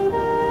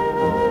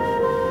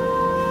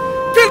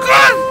 ফিল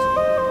কর।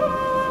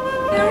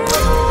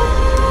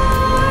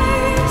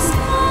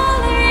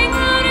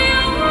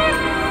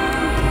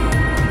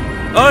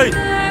 ওই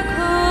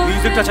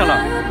মিউজিকটা চালা।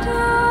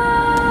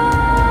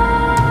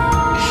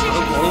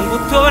 গরম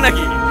করতে হবে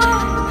নাকি?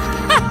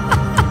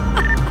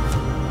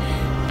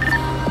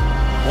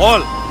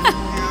 বল,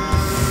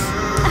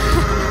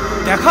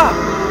 দেখা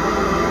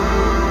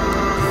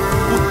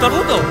উত্তর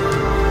তো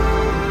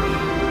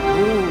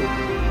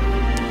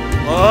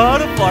আর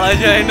পড়া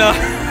যায় না।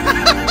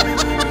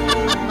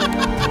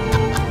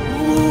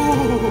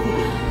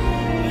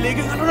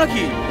 লেগে গেল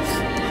নাকি?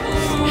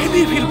 হেভি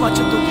কি ফিল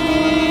পাচ্ছে তোর দিদি?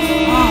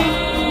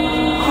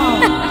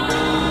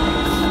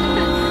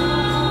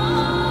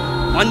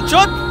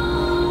 মঞ্চত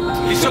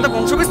দিদির সাথে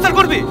বংশ বিস্তার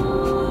করবি?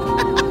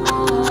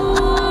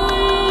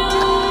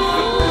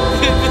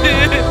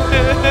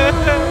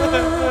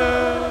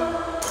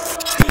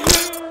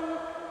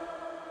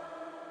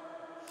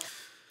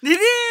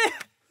 দিদি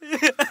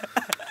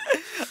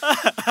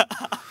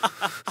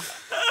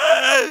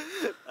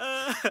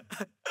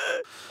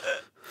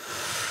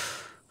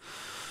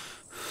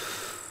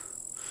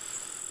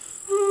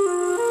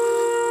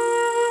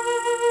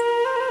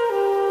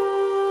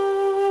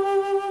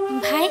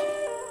ভাই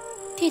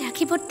তুই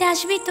রাখি পড়তে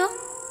আসবি তো?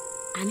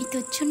 আমি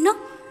তোর জন্য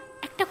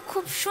একটা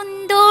খুব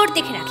সুন্দর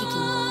দেখে রাখি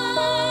কিনবো।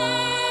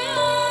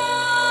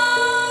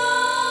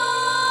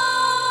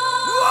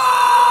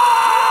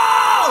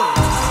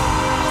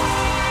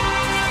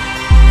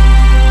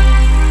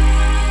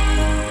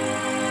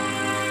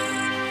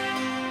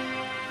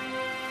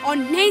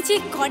 অন্যায় যে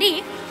করে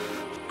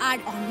আর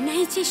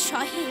অন্যায় যে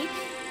সহে,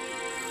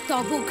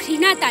 তব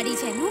ঘৃণা তারি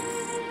যেন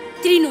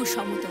তৃণ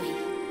সমুদয়ে।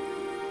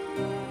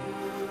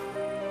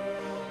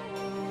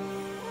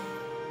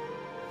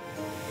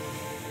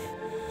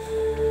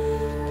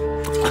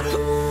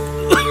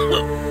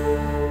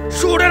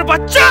 শুয়োরের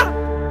বাচ্চা,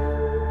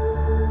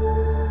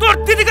 তোর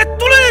দিদিকে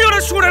তুলে নিয়ে যাবে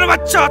শুয়োরের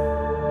বাচ্চা।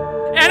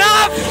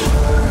 এনাফ!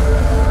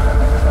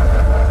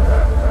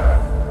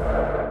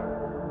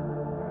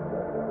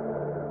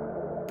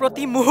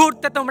 প্রতি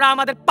মুহূর্তে তোমরা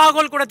আমাদের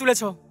পাগল করে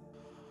তুলেছ।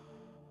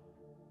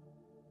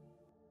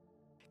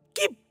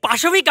 কি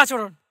পাশবিক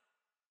আচরণ!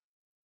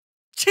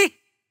 ছি!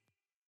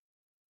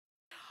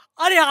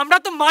 আরে আমরা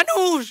তো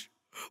মানুষ,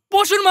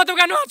 পশুর মতো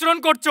কেন আচরণ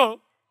করছো?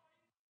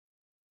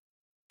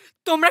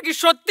 তোমরা কি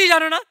সত্যি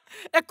জানো না,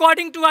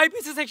 according to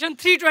IPC section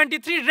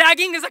 323,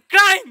 ragging is a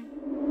crime.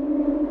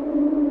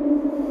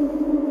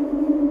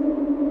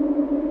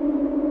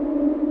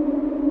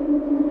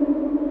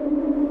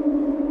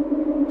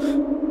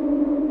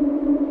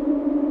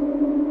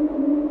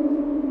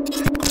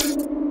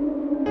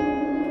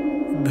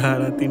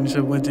 ধারা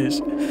 325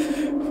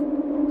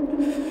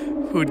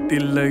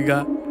 ফুর্তির লইগা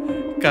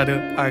কারো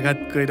আঘাত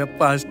কইরা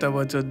 5টা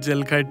বছর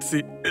jail খাটছি।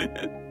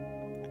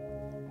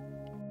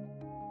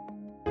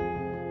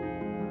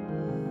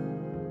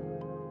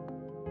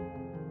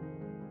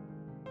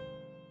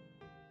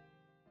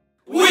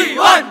 We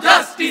want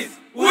justice!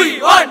 We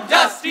want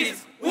justice!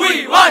 We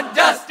want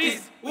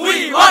justice! We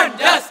want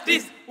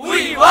justice! We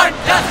want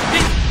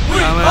justice! We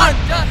want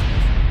justice!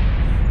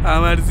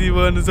 আমার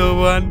জীবন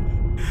যৌবন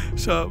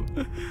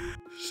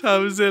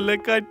সব জেলে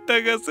কাটটা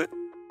গেছে।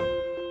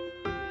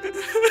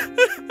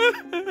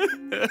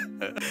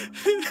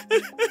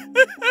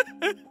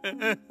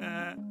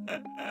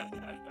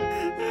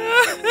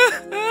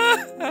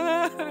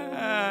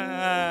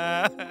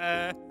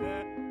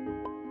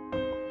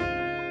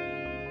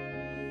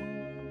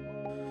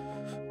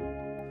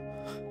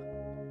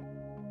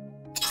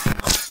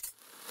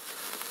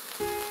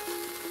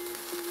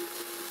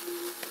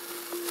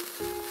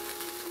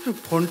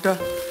 ফোনটা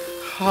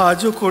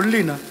আজও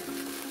করলি না,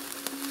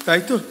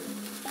 তাই তো?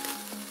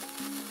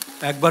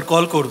 একবার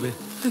কল করবে।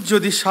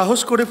 যদি সাহস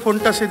করে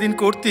ফোনটা সেদিন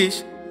করতিস,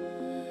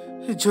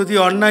 যদি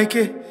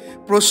অন্যায়কে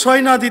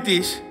প্রশ্রয় না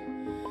দিতিস,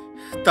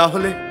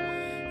 তাহলে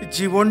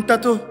জীবনটা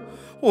তো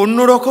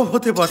অন্যরকম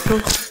হতে পারত।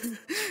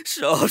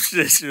 সব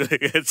শেষ হয়ে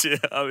গেছে,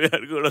 আমি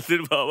আর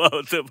কোনোদিন বাবা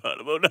হতে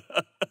পারবো না।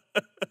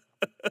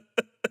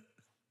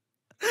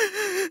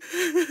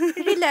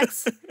 রিল্যাক্স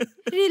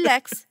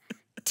রিল্যাক্স,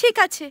 ঠিক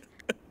আছে,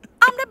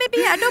 আমরা বেবি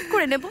অ্যাডপ্ট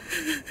করে নেব।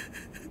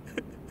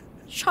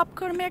 সব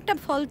কর্মে একটা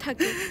ফল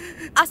থাকে।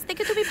 আজ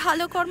থেকে তুমি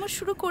ভালো কর্ম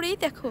শুরু করেই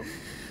দেখো।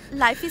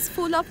 Life is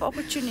full of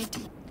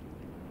opportunity.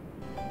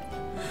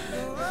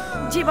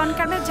 জীবন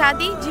কর্মে যা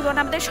দিই, জীবন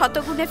আমাদের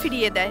শতগুণে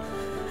ফিরিয়ে দেয়।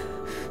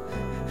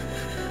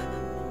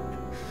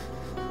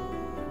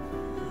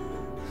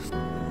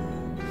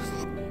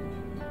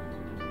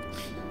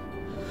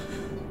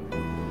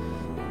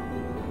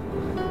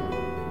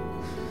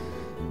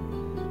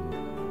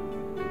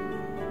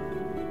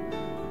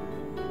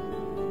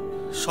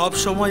 সব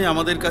সময়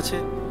আমাদের কাছে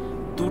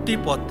দুটি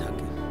পথ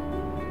থাকে।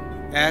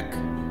 এক,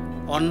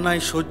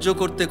 অন্যায় সহ্য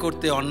করতে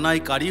করতে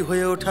অন্যায়কারী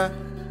হয়ে ওঠা,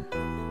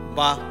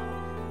 বা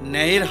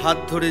ন্যায়ের হাত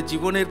ধরে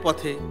জীবনের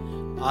পথে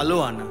আলো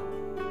আনা।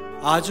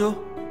 আজও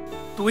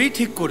তুই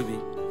ঠিক করবি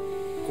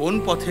কোন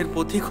পথের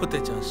পথিক হতে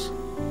চাস।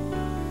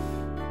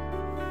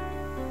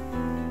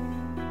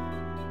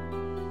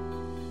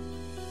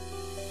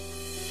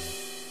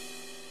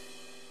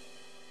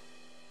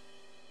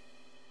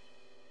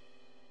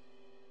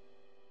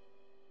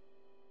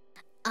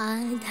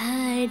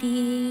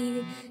 আধারের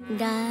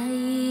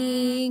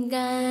গায়ে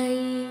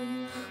গায়ে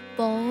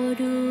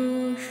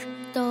পরশ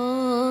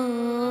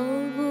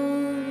তব,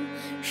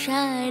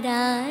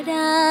 সারা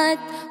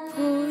রাত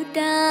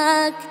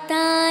ফোটাক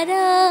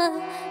তারা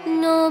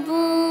নব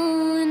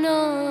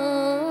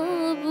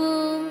নব।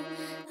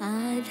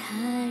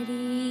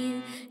 আধারের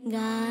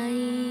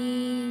গায়ে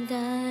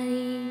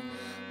গায়ে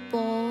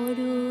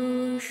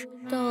পরশ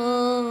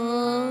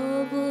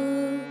তব,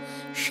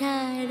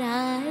 সারা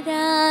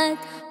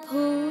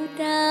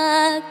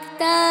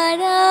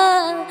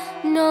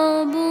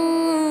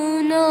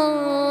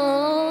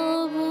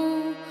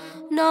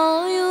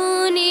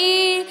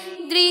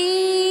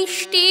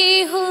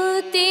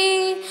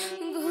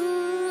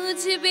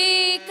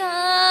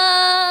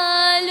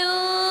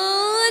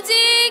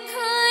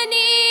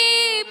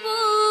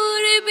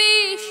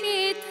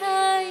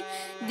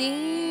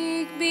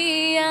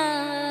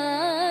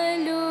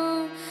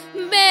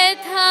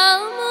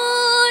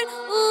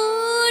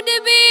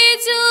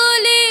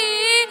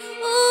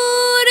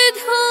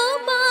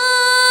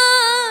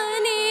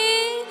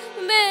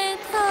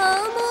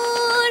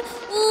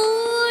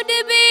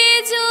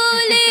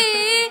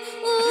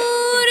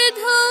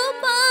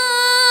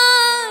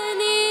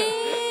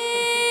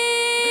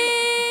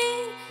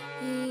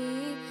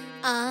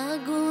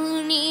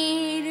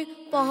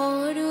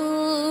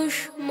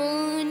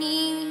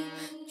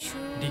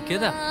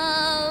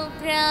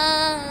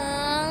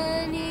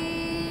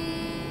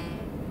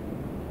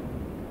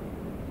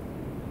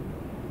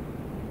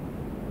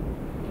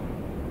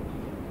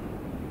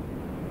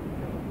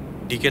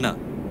ডিকে না,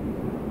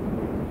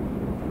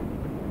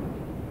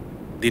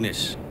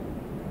 দীনেশ।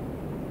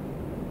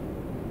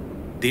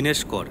 দীনেশ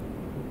কর।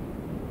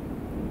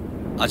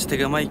 আজ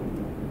থেকে আমায়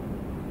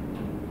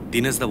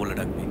দীনেশ দা বলে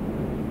ডাকবি।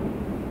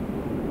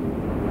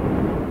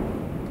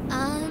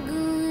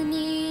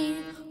 আগুনের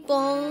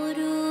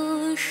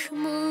পরশমণি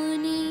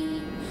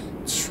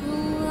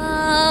ছোঁয়া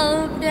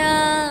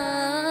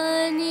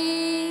প্রাণে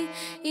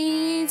এই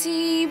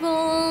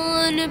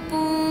জীবন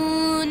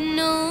পূর্ণ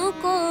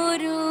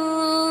করো,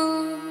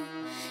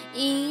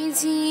 এই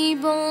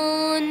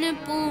জীবন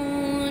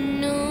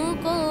পূর্ণ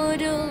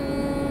করো,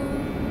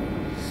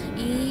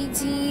 এই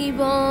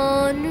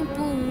জীবন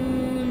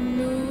পূর্ণ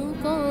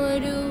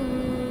করো,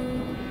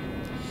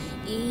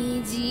 এই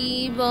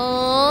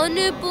জীবন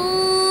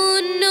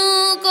পূর্ণ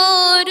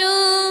করো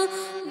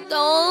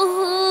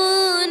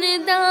দহন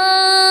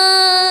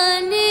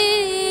দানে।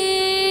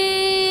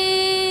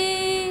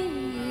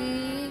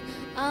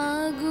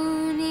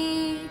 আগুনে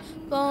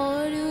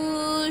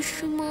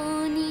পরশমণি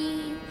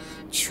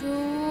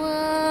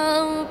ছোঁয়া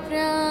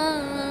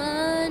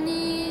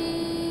প্রাণে।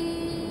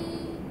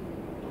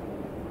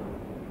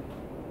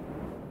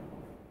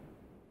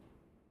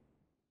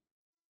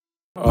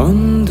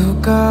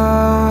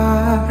 অন্ধকার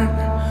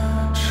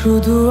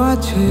শুধু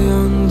আছে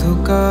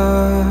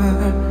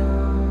অন্ধকার,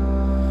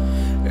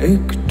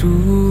 একটু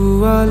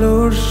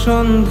আলোর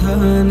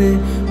সন্ধানে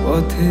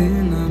পথে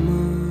নামো।